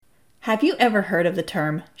Have you ever heard of the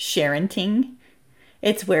term sharenting?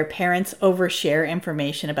 It's where parents overshare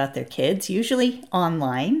information about their kids, usually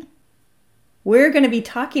online. We're going to be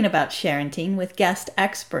talking about sharenting with guest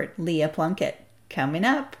expert Leah Plunkett coming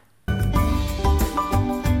up.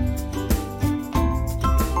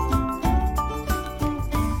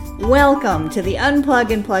 Welcome to the Unplug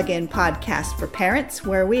and Plug In podcast for parents,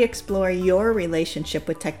 where we explore your relationship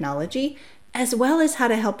with technology, as well as how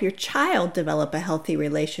to help your child develop a healthy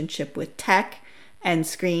relationship with tech and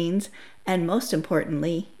screens, and most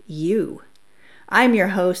importantly, you. I'm your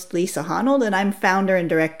host, Lisa Honnold, and I'm founder and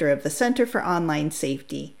director of the Center for Online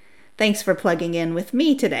Safety. Thanks for plugging in with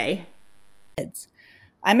me today.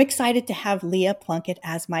 I'm excited to have Leah Plunkett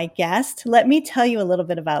as my guest. Let me tell you a little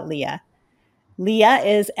bit about Leah. Leah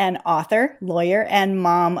is an author, lawyer, and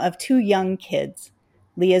mom of 2 young kids.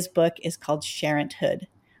 Leah's book is called Sharenthood: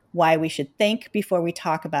 Why We Should Think Before We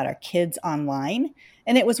Talk About Our Kids Online,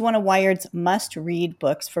 and it was one of Wired's must-read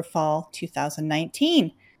books for fall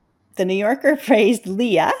 2019. The New Yorker praised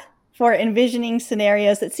Leah for envisioning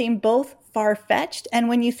scenarios that seem both far-fetched and,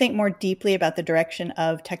 when you think more deeply about the direction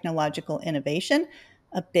of technological innovation,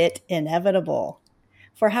 a bit inevitable,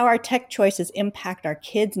 for how our tech choices impact our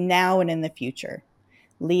kids now and in the future.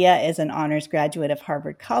 Leah is an honors graduate of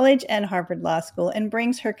Harvard College and Harvard Law School and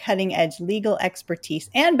brings her cutting-edge legal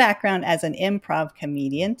expertise and background as an improv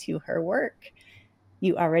comedian to her work.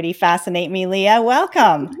 You already fascinate me, Leah.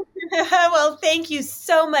 Welcome. Well, thank you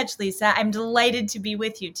so much, Lisa. I'm delighted to be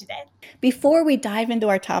with you today. Before we dive into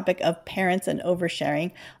our topic of parents and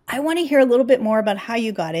oversharing, I want to hear a little bit more about how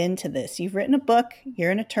you got into this. You've written a book,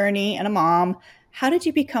 you're an attorney and a mom. How did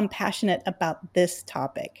you become passionate about this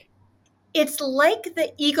topic? It's like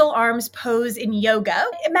the eagle arms pose in yoga.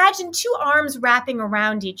 Imagine 2 arms wrapping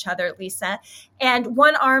around each other, Lisa. And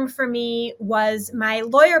one arm for me was my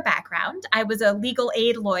lawyer background. I was a legal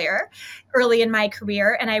aid lawyer early in my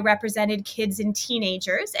career, and I represented kids and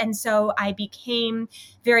teenagers. And so I became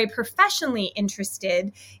very professionally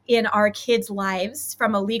interested in our kids' lives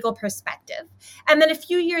from a legal perspective. And then a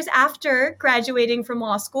few years after graduating from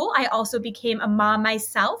law school, I also became a mom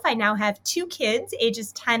myself. I now have 2 kids,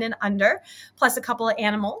 ages 10 and under, plus a couple of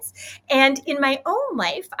animals. And in my own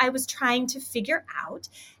life, I was trying to figure out,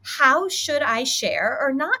 how should I share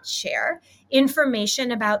or not share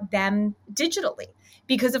information about them digitally?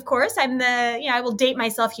 Because, of course, I will date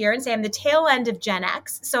myself here and say I'm the tail end of Gen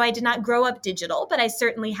X. So I did not grow up digital, but I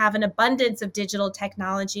certainly have an abundance of digital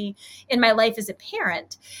technology in my life as a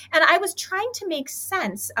parent. And I was trying to make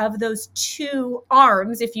sense of those 2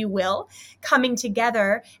 arms, if you will, coming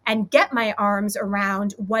together and get my arms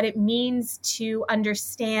around what it means to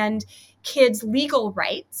understand kids' legal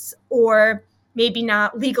rights, or maybe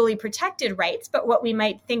not legally protected rights, but what we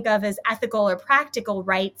might think of as ethical or practical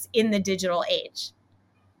rights in the digital age.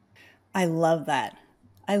 I love that.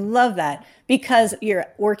 I love that, because you're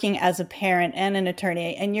working as a parent and an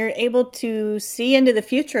attorney, and you're able to see into the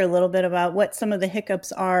future a little bit about what some of the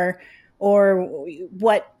hiccups are, or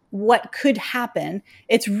what could happen.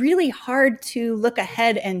 It's really hard to look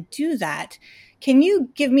ahead and do that. Can you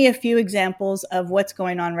give me a few examples of what's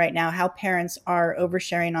going on right now, how parents are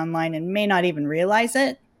oversharing online and may not even realize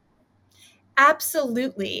it?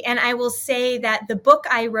 Absolutely. And I will say that the book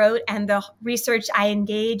I wrote and the research I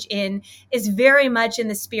engage in is very much in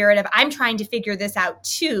the spirit of, I'm trying to figure this out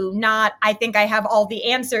too, not I think I have all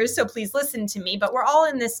the answers, so please listen to me, but we're all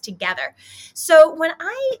in this together. So when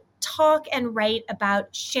I talk and write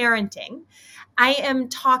about sharenting, I am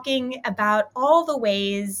talking about all the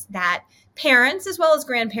ways that parents, as well as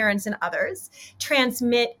grandparents and others,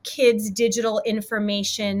 transmit kids' digital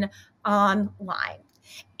information online.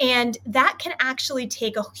 And that can actually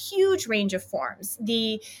take a huge range of forms.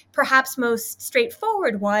 The perhaps most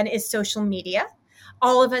straightforward one is social media.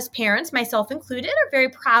 All of us parents, myself included, are very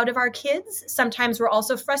proud of our kids. Sometimes we're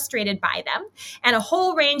also frustrated by them, and a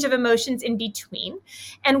whole range of emotions in between.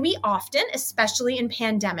 And we often, especially in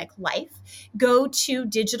pandemic life, go to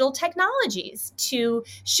digital technologies to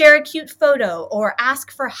share a cute photo or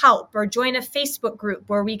ask for help or join a Facebook group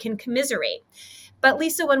where we can commiserate. But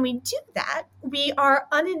Lisa, when we do that, we are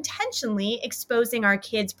unintentionally exposing our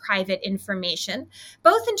kids' private information,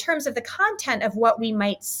 both in terms of the content of what we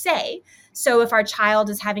might say, So if our child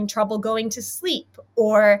is having trouble going to sleep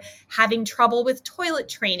or having trouble with toilet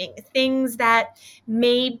training, things that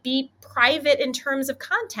may be private in terms of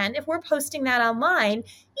content, if we're posting that online,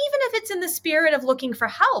 even if it's in the spirit of looking for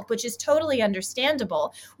help, which is totally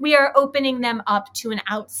understandable, we are opening them up to an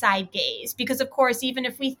outside gaze. Because, of course, even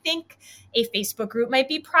if we think a Facebook group might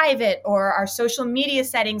be private or our social media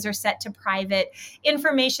settings are set to private,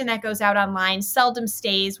 information that goes out online seldom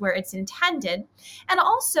stays where it's intended. And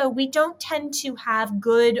also, we don't tend to have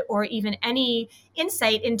good or even any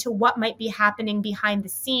insight into what might be happening behind the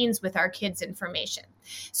scenes with our kids' information.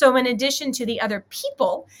 So in addition to the other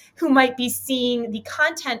people who might be seeing the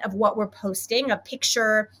content of what we're posting, a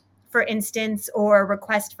picture, for instance, or a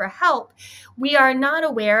request for help, we are not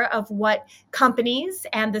aware of what companies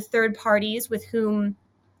and the third parties with whom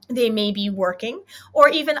they may be working, or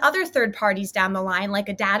even other third parties down the line, like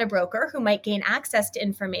a data broker who might gain access to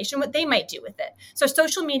information, what they might do with it. So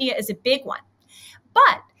social media is a big one.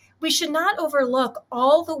 But we should not overlook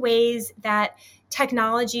all the ways that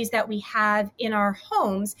technologies that we have in our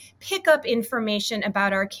homes pick up information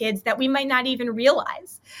about our kids that we might not even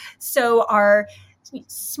realize. So our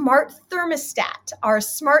smart thermostat, our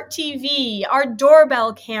smart TV, our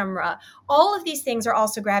doorbell camera, all of these things are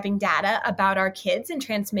also grabbing data about our kids and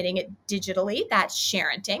transmitting it digitally. That's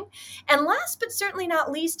sharenting. And last but certainly not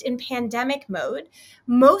least, in pandemic mode,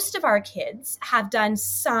 most of our kids have done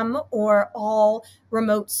some or all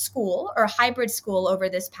remote school or hybrid school over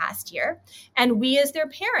this past year. And we as their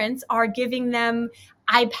parents are giving them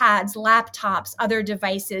iPads, laptops, other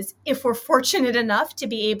devices, if we're fortunate enough to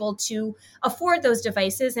be able to afford those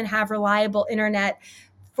devices and have reliable internet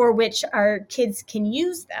for which our kids can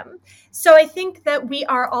use them. So I think that we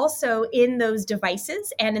are also in those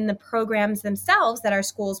devices and in the programs themselves that our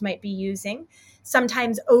schools might be using,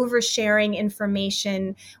 sometimes oversharing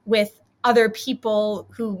information with other people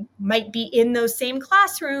who might be in those same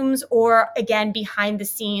classrooms or, again, behind the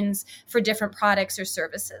scenes for different products or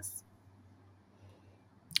services.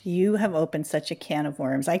 You have opened such a can of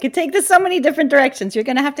worms. I could take this so many different directions. You're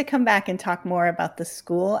going to have to come back and talk more about the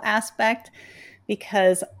school aspect,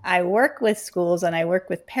 because I work with schools and I work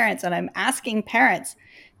with parents, and I'm asking parents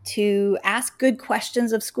to ask good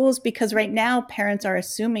questions of schools, because right now parents are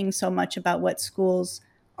assuming so much about what schools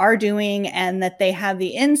are doing and that they have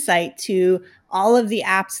the insight to all of the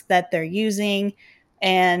apps that they're using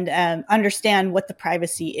and understand what the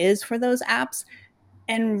privacy is for those apps.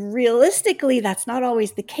 And realistically, that's not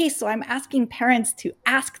always the case. So I'm asking parents to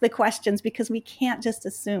ask the questions, because we can't just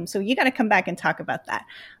assume. So you got to come back and talk about that.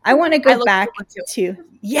 I want to go back to,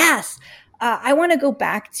 yes, I want to go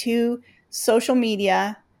back to social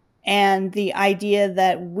media and the idea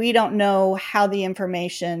that we don't know how the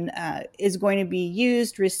information is going to be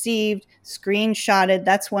used, received, screenshotted.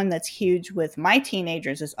 That's one that's huge with my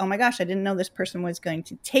teenagers is, oh my gosh, I didn't know this person was going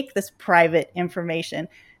to take this private information,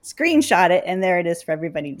 screenshot it, and there it is for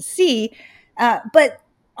everybody to see. But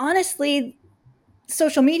honestly,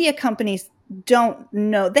 social media companies don't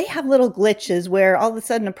know. They have little glitches where all of a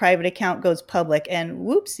sudden a private account goes public and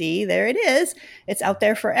whoopsie, there it is. It's out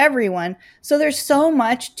there for everyone. So there's so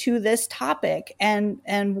much to this topic. And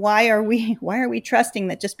why are we trusting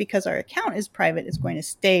that just because our account is private, it's going to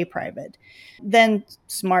stay private? Then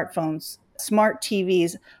smartphones, smart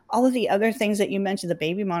TVs, all of the other things that you mentioned, the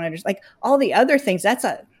baby monitors, like all the other things, that's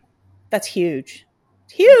huge.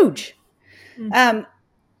 Huge. Mm-hmm.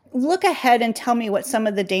 Look ahead and tell me what some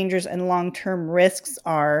of the dangers and long-term risks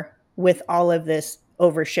are with all of this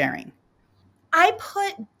oversharing. I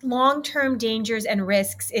put long-term dangers and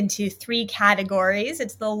risks into 3 categories.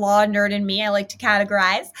 It's the law nerd in me. I like to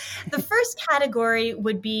categorize. The first category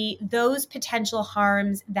would be those potential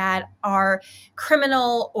harms that are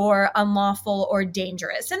criminal or unlawful or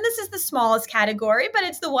dangerous. And this is the smallest category, but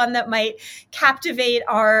it's the one that might captivate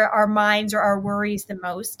our minds or our worries the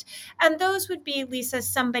most. And those would be, Lisa,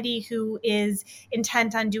 somebody who is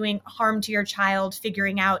intent on doing harm to your child,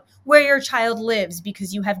 figuring out where your child lives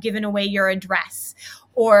because you have given away your address,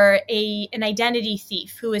 or an identity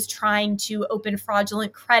thief who is trying to open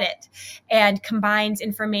fraudulent credit and combines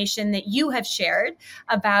information that you have shared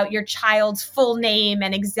about your child's full name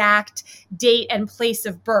and exact date and place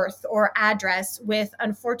of birth or address with,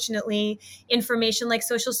 unfortunately, information like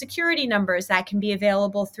social security numbers that can be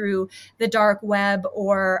available through the dark web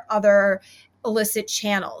or other illicit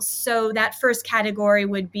channels. So that first category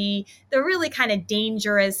would be the really kind of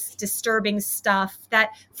dangerous, disturbing stuff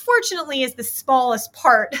that fortunately is the smallest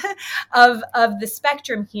part of the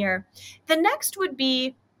spectrum here. The next would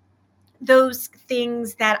be those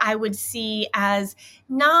things that I would see as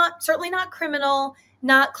certainly not criminal,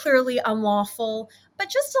 not clearly unlawful, but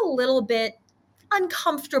just a little bit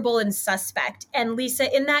uncomfortable and suspect. And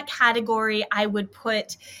Lisa, in that category, I would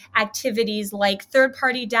put activities like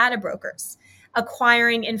third-party data brokers,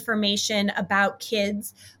 acquiring information about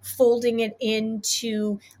kids, folding it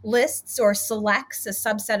into lists or selects, a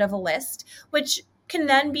subset of a list, which can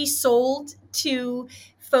then be sold to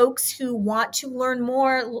folks who want to learn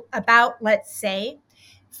more about, let's say,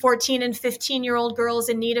 14 and 15-year-old girls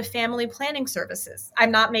in need of family planning services. I'm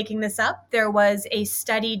not making this up. There was a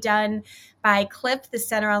study done by CLIP, the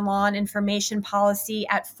Center on Law and Information Policy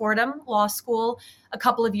at Fordham Law School, a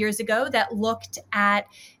couple of years ago that looked at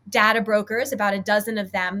data brokers, about a dozen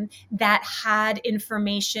of them, that had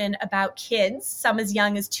information about kids, some as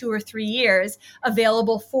young as 2 or 3 years,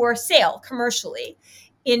 available for sale commercially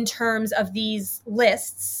in terms of these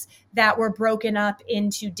lists that were broken up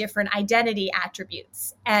into different identity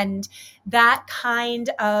attributes. And that kind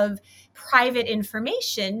of private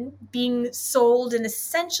information being sold in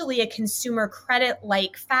essentially a consumer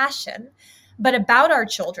credit-like fashion, but about our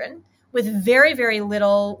children with very, very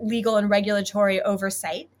little legal and regulatory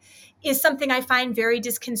oversight, is something I find very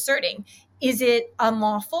disconcerting. Is it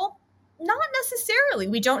unlawful? Not necessarily.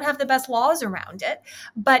 We don't have the best laws around it,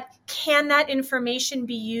 but can that information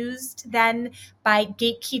be used then by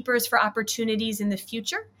gatekeepers for opportunities in the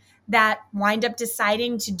future that wind up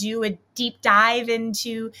deciding to do a deep dive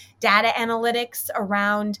into data analytics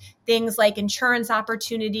around things like insurance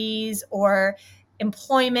opportunities or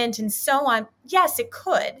employment and so on? Yes, it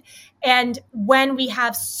could. And when we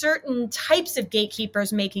have certain types of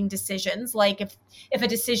gatekeepers making decisions, like if a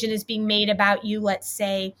decision is being made about you, let's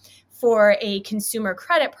say, for a consumer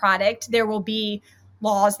credit product, there will be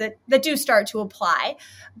laws that do start to apply.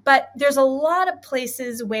 But there's a lot of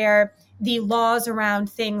places where the laws around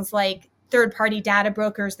things like third-party data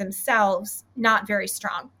brokers themselves, not very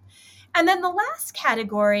strong. And then the last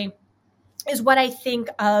category is what I think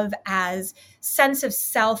of as sense of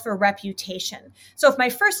self or reputation. So if my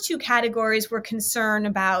first two categories were concern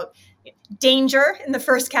about danger in the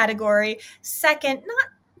first category, second, not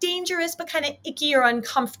dangerous, but kind of icky or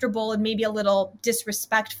uncomfortable and maybe a little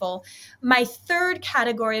disrespectful. My third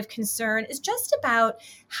category of concern is just about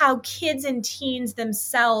how kids and teens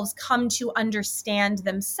themselves come to understand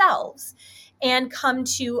themselves and come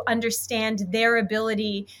to understand their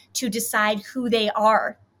ability to decide who they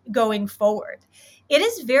are going forward. It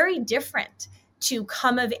is very different to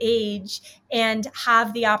come of age and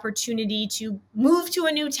have the opportunity to move to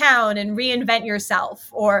a new town and reinvent yourself,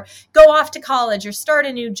 or go off to college or start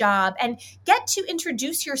a new job and get to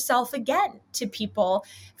introduce yourself again to people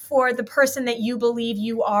for the person that you believe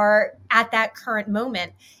you are at that current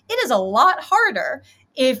moment. It is a lot harder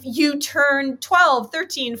if you turn 12,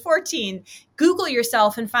 13, 14, Google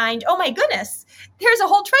yourself and find, oh my goodness, there's a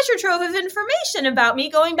whole treasure trove of information about me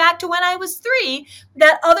going back to when I was 3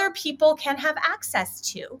 that other people can have access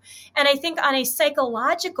to. And I think on a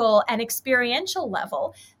psychological and experiential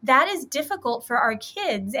level, that is difficult for our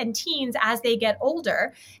kids and teens as they get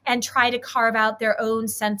older and try to carve out their own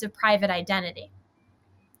sense of private identity.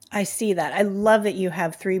 I see that. I love that you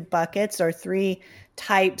have 3 buckets or 3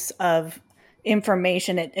 types of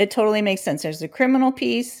information. It totally makes sense. There's the criminal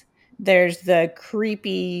piece. There's the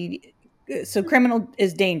creepy. So criminal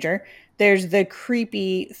is danger. There's the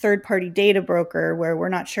creepy third-party data broker where we're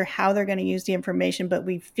not sure how they're going to use the information, but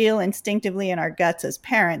we feel instinctively in our guts as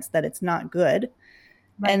parents that it's not good.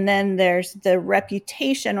 Right. And then there's the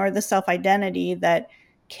reputation or the self-identity that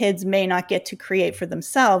kids may not get to create for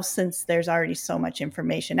themselves since there's already so much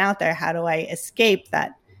information out there. How do I escape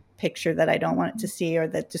that picture that I don't want it to see, or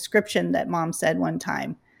the description that mom said one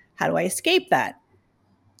time? How do I escape that?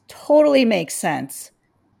 Totally makes sense.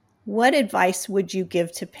 What advice would you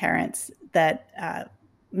give to parents that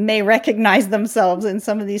may recognize themselves in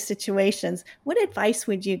some of these situations? What advice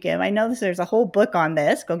would you give? I know there's a whole book on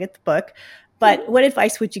this. Go get the book. But what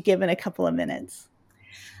advice would you give in a couple of minutes?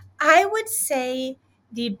 I would say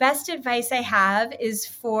the best advice I have is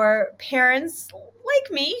for parents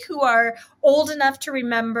like me who are old enough to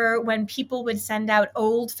remember when people would send out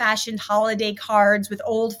old-fashioned holiday cards with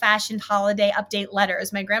old-fashioned holiday update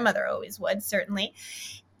letters. My grandmother always would, certainly.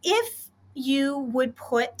 If you would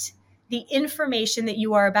put the information that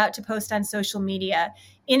you are about to post on social media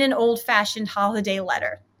in an old-fashioned holiday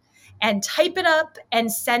letter and type it up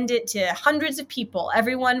and send it to hundreds of people,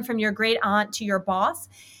 everyone from your great aunt to your boss,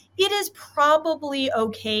 it is probably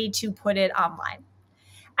okay to put it online.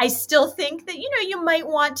 I still think that, you might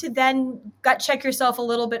want to then gut check yourself a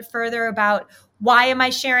little bit further about, why am I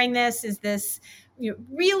sharing this? Is this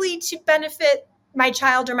really to benefit my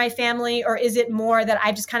child or my family, or is it more that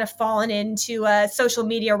I've just kind of fallen into a social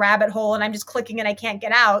media rabbit hole and I'm just clicking and I can't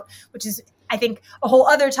get out, which is I think a whole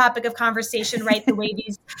other topic of conversation, right? The way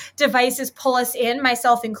these devices pull us in,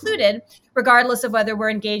 myself included, regardless of whether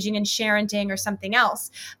we're engaging in sharenting or something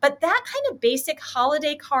else. But that kind of basic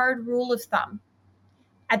holiday card rule of thumb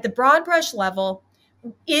at the broad brush level,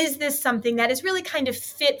 is this something that is really kind of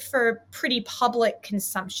fit for pretty public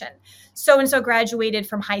consumption? So-and-so graduated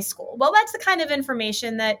from high school. Well, that's the kind of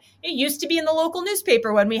information that it used to be in the local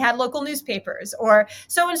newspaper when we had local newspapers, or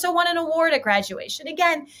so-and-so won an award at graduation.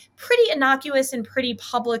 Again, pretty innocuous and pretty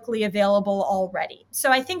publicly available already.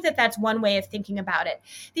 So I think that that's one way of thinking about it.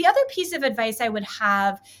 The other piece of advice I would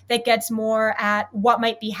have that gets more at what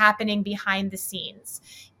might be happening behind the scenes.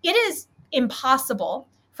 It is impossible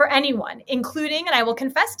for anyone, including, and I will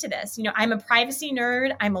confess to this, I'm a privacy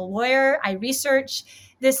nerd, I'm a lawyer, I research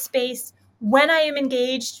this space. When I am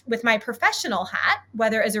engaged with my professional hat,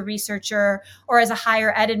 whether as a researcher or as a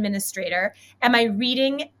higher ed administrator, am I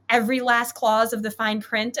reading every last clause of the fine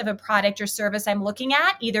print of a product or service I'm looking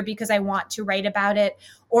at, either because I want to write about it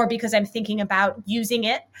or because I'm thinking about using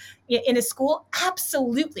it in a school?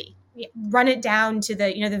 Absolutely. Run it down to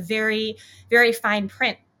the very, very fine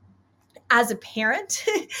print. As a parent,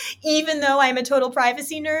 even though I'm a total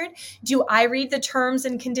privacy nerd, do I read the terms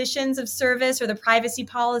and conditions of service or the privacy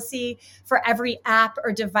policy for every app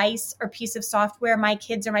or device or piece of software my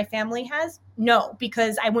kids or my family has? No,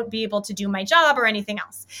 because I wouldn't be able to do my job or anything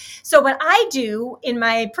else. So what I do in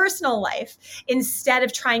my personal life, instead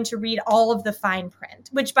of trying to read all of the fine print,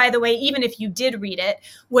 which, by the way, even if you did read it,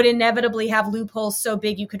 would inevitably have loopholes so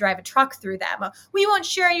big you could drive a truck through them. We won't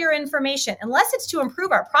share your information unless it's to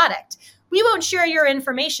improve our product. We won't share your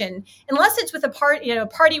information unless it's with a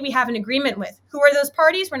party we have an agreement with. Who are those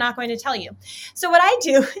parties? We're not going to tell you. So what I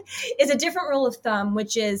do is a different rule of thumb,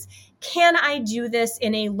 which is, can I do this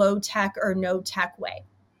in a low tech or no tech way?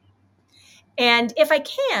 And if I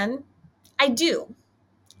can, I do.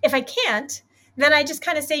 If I can't, then I just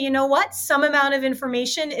kind of say, you know what? Some amount of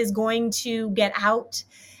information is going to get out.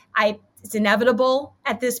 It's inevitable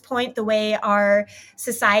at this point, the way our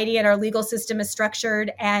society and our legal system is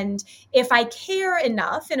structured. And if I care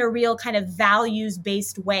enough in a real kind of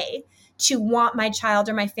values-based way to want my child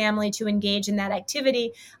or my family to engage in that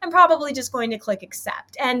activity, I'm probably just going to click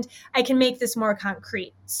accept. And I can make this more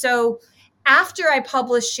concrete. So after I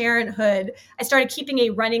published Sharenhood, I started keeping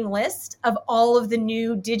a running list of all of the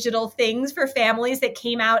new digital things for families that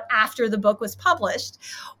came out after the book was published.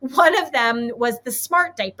 One of them was the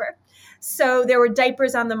smart diaper. So there were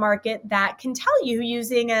diapers on the market that can tell you,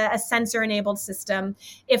 using a sensor-enabled system,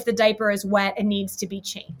 if the diaper is wet and needs to be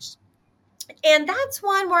changed. And that's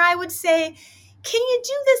one where I would say, can you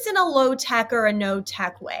do this in a low-tech or a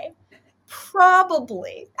no-tech way?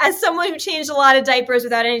 Probably. As someone who changed a lot of diapers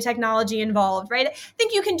without any technology involved, right? I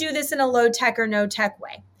think you can do this in a low-tech or no-tech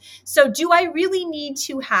way. So do I really need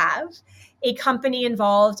to have a company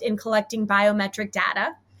involved in collecting biometric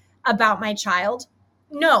data about my child?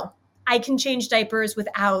 No. I can change diapers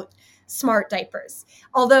without smart diapers.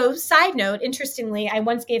 Although, side note, interestingly, I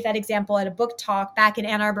once gave that example at a book talk back in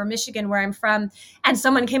Ann Arbor, Michigan, where I'm from, and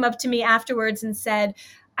someone came up to me afterwards and said,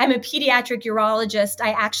 I'm a pediatric urologist.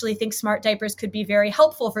 I actually think smart diapers could be very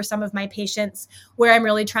helpful for some of my patients where I'm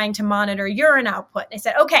really trying to monitor urine output. I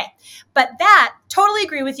said, okay, but that, totally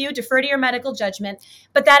agree with you, defer to your medical judgment,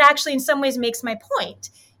 but that actually in some ways makes my point.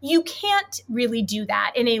 You can't really do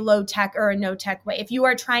that in a low tech or a no tech way. If you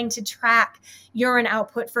are trying to track urine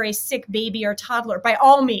output for a sick baby or toddler, by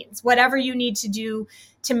all means, whatever you need to do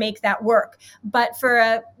to make that work. But for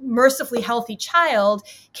a mercifully healthy child,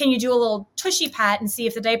 can you do a little tushy pat and see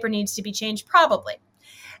if the diaper needs to be changed? Probably.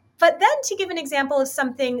 But then to give an example of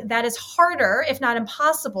something that is harder, if not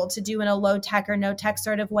impossible, to do in a low tech or no tech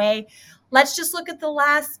sort of way, let's just look at the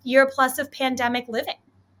last year plus of pandemic living.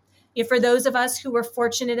 For those of us who were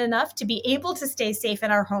fortunate enough to be able to stay safe in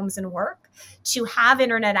our homes and work, to have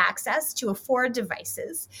internet access, to afford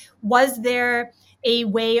devices, was there a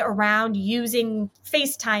way around using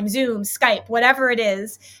FaceTime, Zoom, Skype, whatever it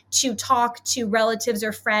is, to talk to relatives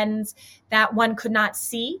or friends that one could not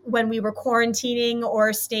see when we were quarantining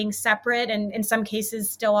or staying separate, and in some cases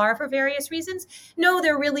still are for various reasons? No,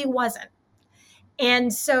 there really wasn't.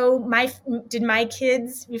 And so did my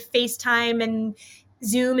kids FaceTime and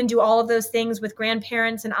Zoom and do all of those things with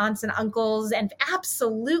grandparents and aunts and uncles? And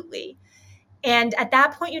absolutely. And at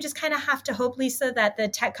that point, you just kind of have to hope, Lisa, that the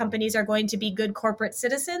tech companies are going to be good corporate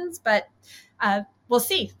citizens, but we'll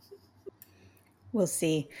see. We'll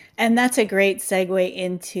see. And that's a great segue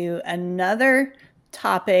into another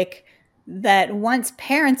topic that once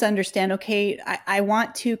parents understand, okay, I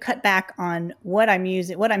want to cut back on what I'm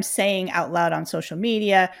using, what I'm saying out loud on social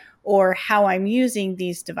media, or how I'm using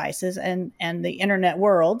these devices and the internet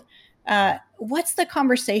world, What's the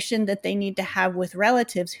conversation that they need to have with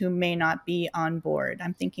relatives who may not be on board?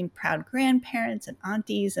 I'm thinking proud grandparents and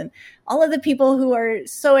aunties and all of the people who are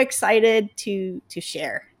so excited to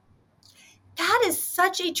share. That is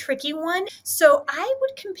such a tricky one. So I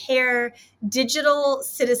would compare digital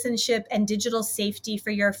citizenship and digital safety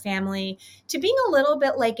for your family to being a little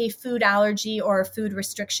bit like a food allergy or a food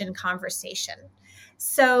restriction conversation.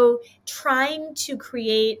 So trying to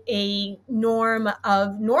create a norm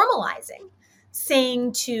of normalizing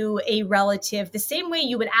saying to a relative the same way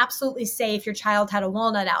you would absolutely say if your child had a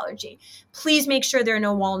walnut allergy, please make sure there are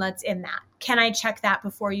no walnuts in that. Can I check that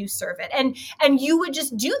before you serve it? And you would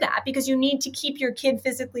just do that because you need to keep your kid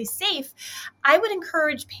physically safe. I would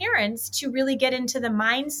encourage parents to really get into the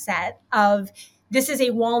mindset of this is a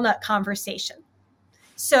walnut conversation.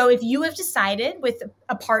 So if you have decided with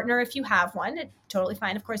a partner, if you have one, totally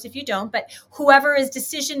fine, of course, if you don't, but whoever is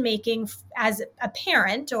decision making as a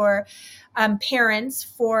parent or parents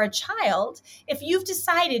for a child, if you've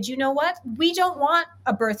decided, you know what, we don't want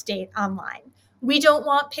a birth date online. We don't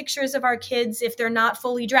want pictures of our kids if they're not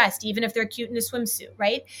fully dressed, even if they're cute in a swimsuit,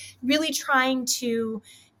 right? Really trying to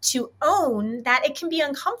own that it can be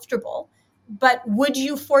uncomfortable. But would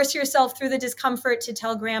you force yourself through the discomfort to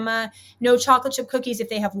tell grandma no chocolate chip cookies if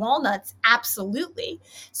they have walnuts? Absolutely.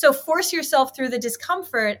 So force yourself through the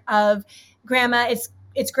discomfort of grandma,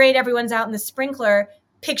 it's great everyone's out in the sprinkler.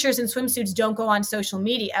 Pictures and swimsuits don't go on social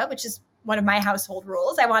media, which is one of my household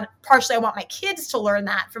rules. I want my kids to learn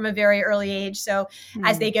that from a very early age. So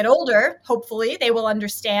as they get older, hopefully they will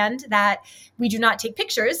understand that we do not take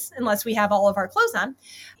pictures unless we have all of our clothes on.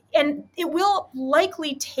 And it will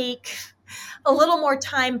likely take a little more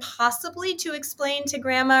time possibly to explain to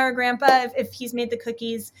grandma or grandpa if he's made the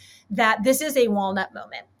cookies that this is a walnut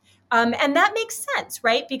moment. And that makes sense,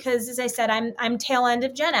 right? Because as I said, I'm tail end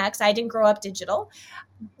of Gen X. I didn't grow up digital.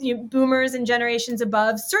 Boomers and generations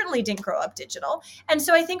above certainly didn't grow up digital. And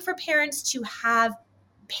so I think for parents to have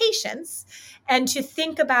patience and to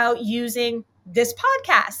think about using this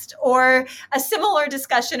podcast or a similar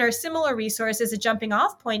discussion or similar resource as a jumping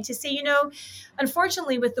off point to say,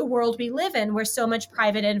 unfortunately, with the world we live in, where so much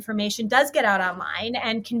private information does get out online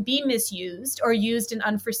and can be misused or used in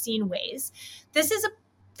unforeseen ways, this is a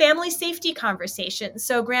family safety conversation.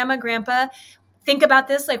 So grandma, grandpa, think about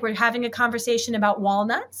this like we're having a conversation about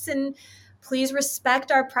walnuts, and please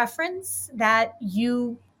respect our preference that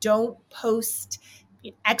you don't post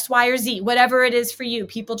X, Y, or Z, whatever it is for you.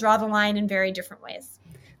 People draw the line in very different ways.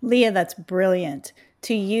 Leah, that's brilliant.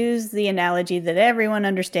 To use the analogy that everyone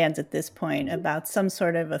understands at this point about some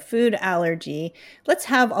sort of a food allergy, let's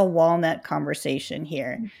have a walnut conversation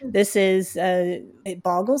here. Mm-hmm. This is, it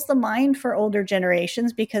boggles the mind for older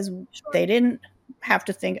generations because they didn't have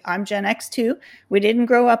to think, I'm Gen X too. We didn't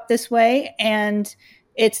grow up this way, and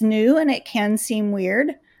it's new and it can seem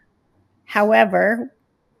weird. However,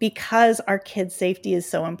 because our kids' safety is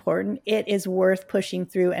so important, it is worth pushing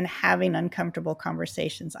through and having uncomfortable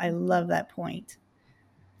conversations. I love that point.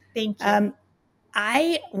 Thank you.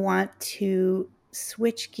 I want to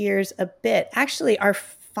switch gears a bit. Actually, our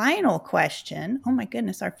final question, oh my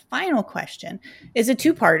goodness, our final question is a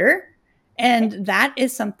two-parter. And that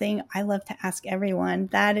is something I love to ask everyone.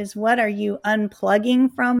 That is, what are you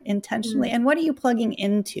unplugging from intentionally? And what are you plugging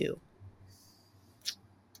into?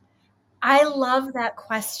 I love that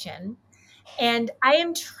question. And I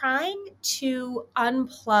am trying to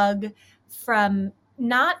unplug from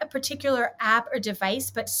not a particular app or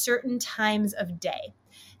device, but certain times of day.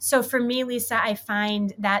 So for me, Lisa, I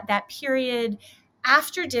find that that period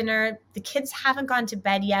after dinner, the kids haven't gone to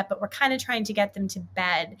bed yet, but we're kind of trying to get them to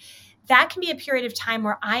bed. That can be a period of time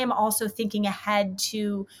where I am also thinking ahead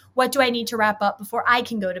to what do I need to wrap up before I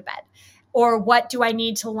can go to bed? Or what do I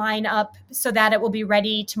need to line up so that it will be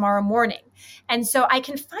ready tomorrow morning? And so I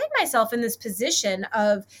can find myself in this position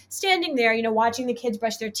of standing there, watching the kids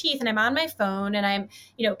brush their teeth, and I'm on my phone and I'm,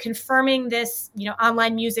 confirming this,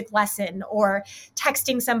 online music lesson, or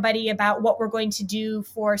texting somebody about what we're going to do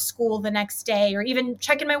for school the next day, or even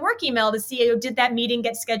checking my work email to see, did that meeting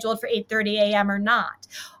get scheduled for 8:30 a.m. or not?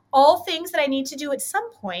 All things that I need to do at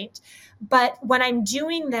some point. But when I'm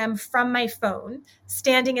doing them from my phone,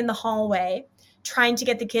 standing in the hallway, trying to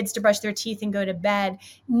get the kids to brush their teeth and go to bed,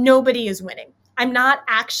 nobody is winning. I'm not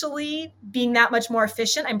actually being that much more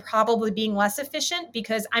efficient. I'm probably being less efficient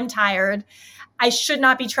because I'm tired. I should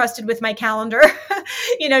not be trusted with my calendar,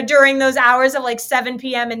 during those hours of like 7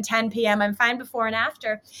 p.m. and 10 p.m. I'm fine before and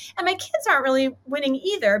after. And my kids aren't really winning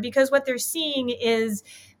either, because what they're seeing is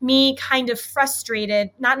me kind of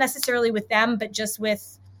frustrated, not necessarily with them, but just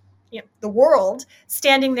with the world,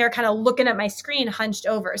 standing there kind of looking at my screen hunched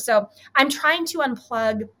over. So I'm trying to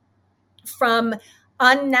unplug from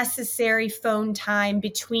unnecessary phone time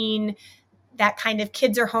between that kind of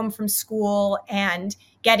kids are home from school and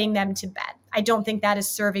getting them to bed. I don't think that is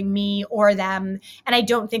serving me or them. And I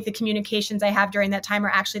don't think the communications I have during that time are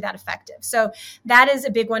actually that effective. So that is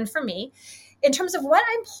a big one for me. In terms of what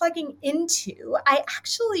I'm plugging into, I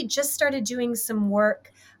actually just started doing some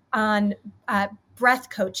work on breath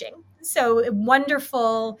coaching. So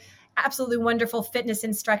absolutely wonderful fitness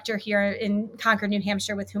instructor here in Concord, New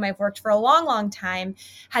Hampshire, with whom I've worked for a long, long time,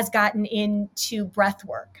 has gotten into breath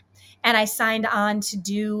work. And I signed on to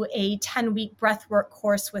do a 10-week breathwork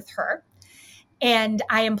course with her. And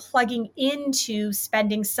I am plugging into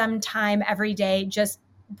spending some time every day just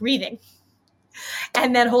breathing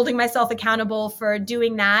and then holding myself accountable for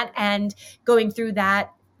doing that and going through that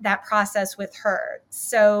process with her.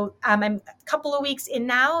 So I'm a couple of weeks in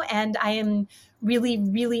now, and I am really,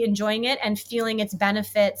 really enjoying it and feeling its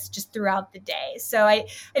benefits just throughout the day. So I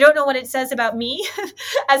don't know what it says about me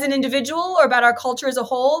as an individual or about our culture as a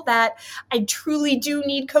whole, that I truly do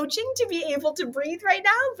need coaching to be able to breathe right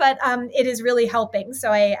now, but it is really helping.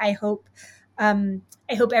 So I hope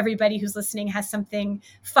everybody who's listening has something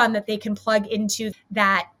fun that they can plug into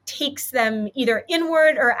that takes them either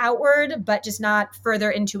inward or outward, but just not further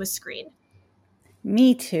into a screen.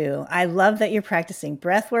 Me too. I love that you're practicing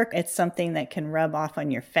breath work. It's something that can rub off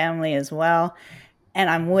on your family as well. And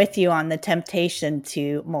I'm with you on the temptation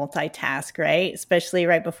to multitask, right? Especially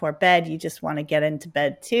right before bed. You just want to get into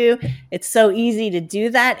bed too. It's so easy to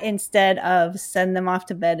do that instead of send them off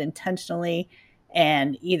to bed intentionally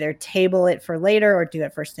and either table it for later or do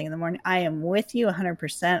it first thing in the morning. I am with you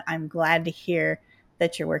 100%. I'm glad to hear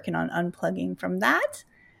that you're working on unplugging from that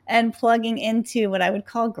and plugging into what I would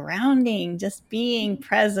call grounding, just being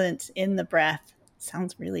present in the breath.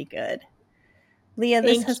 Sounds really good. Leah,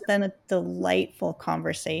 this has been a delightful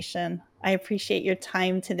conversation. I appreciate your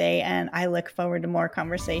time today, and I look forward to more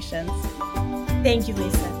conversations. Thank you,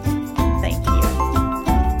 Lisa.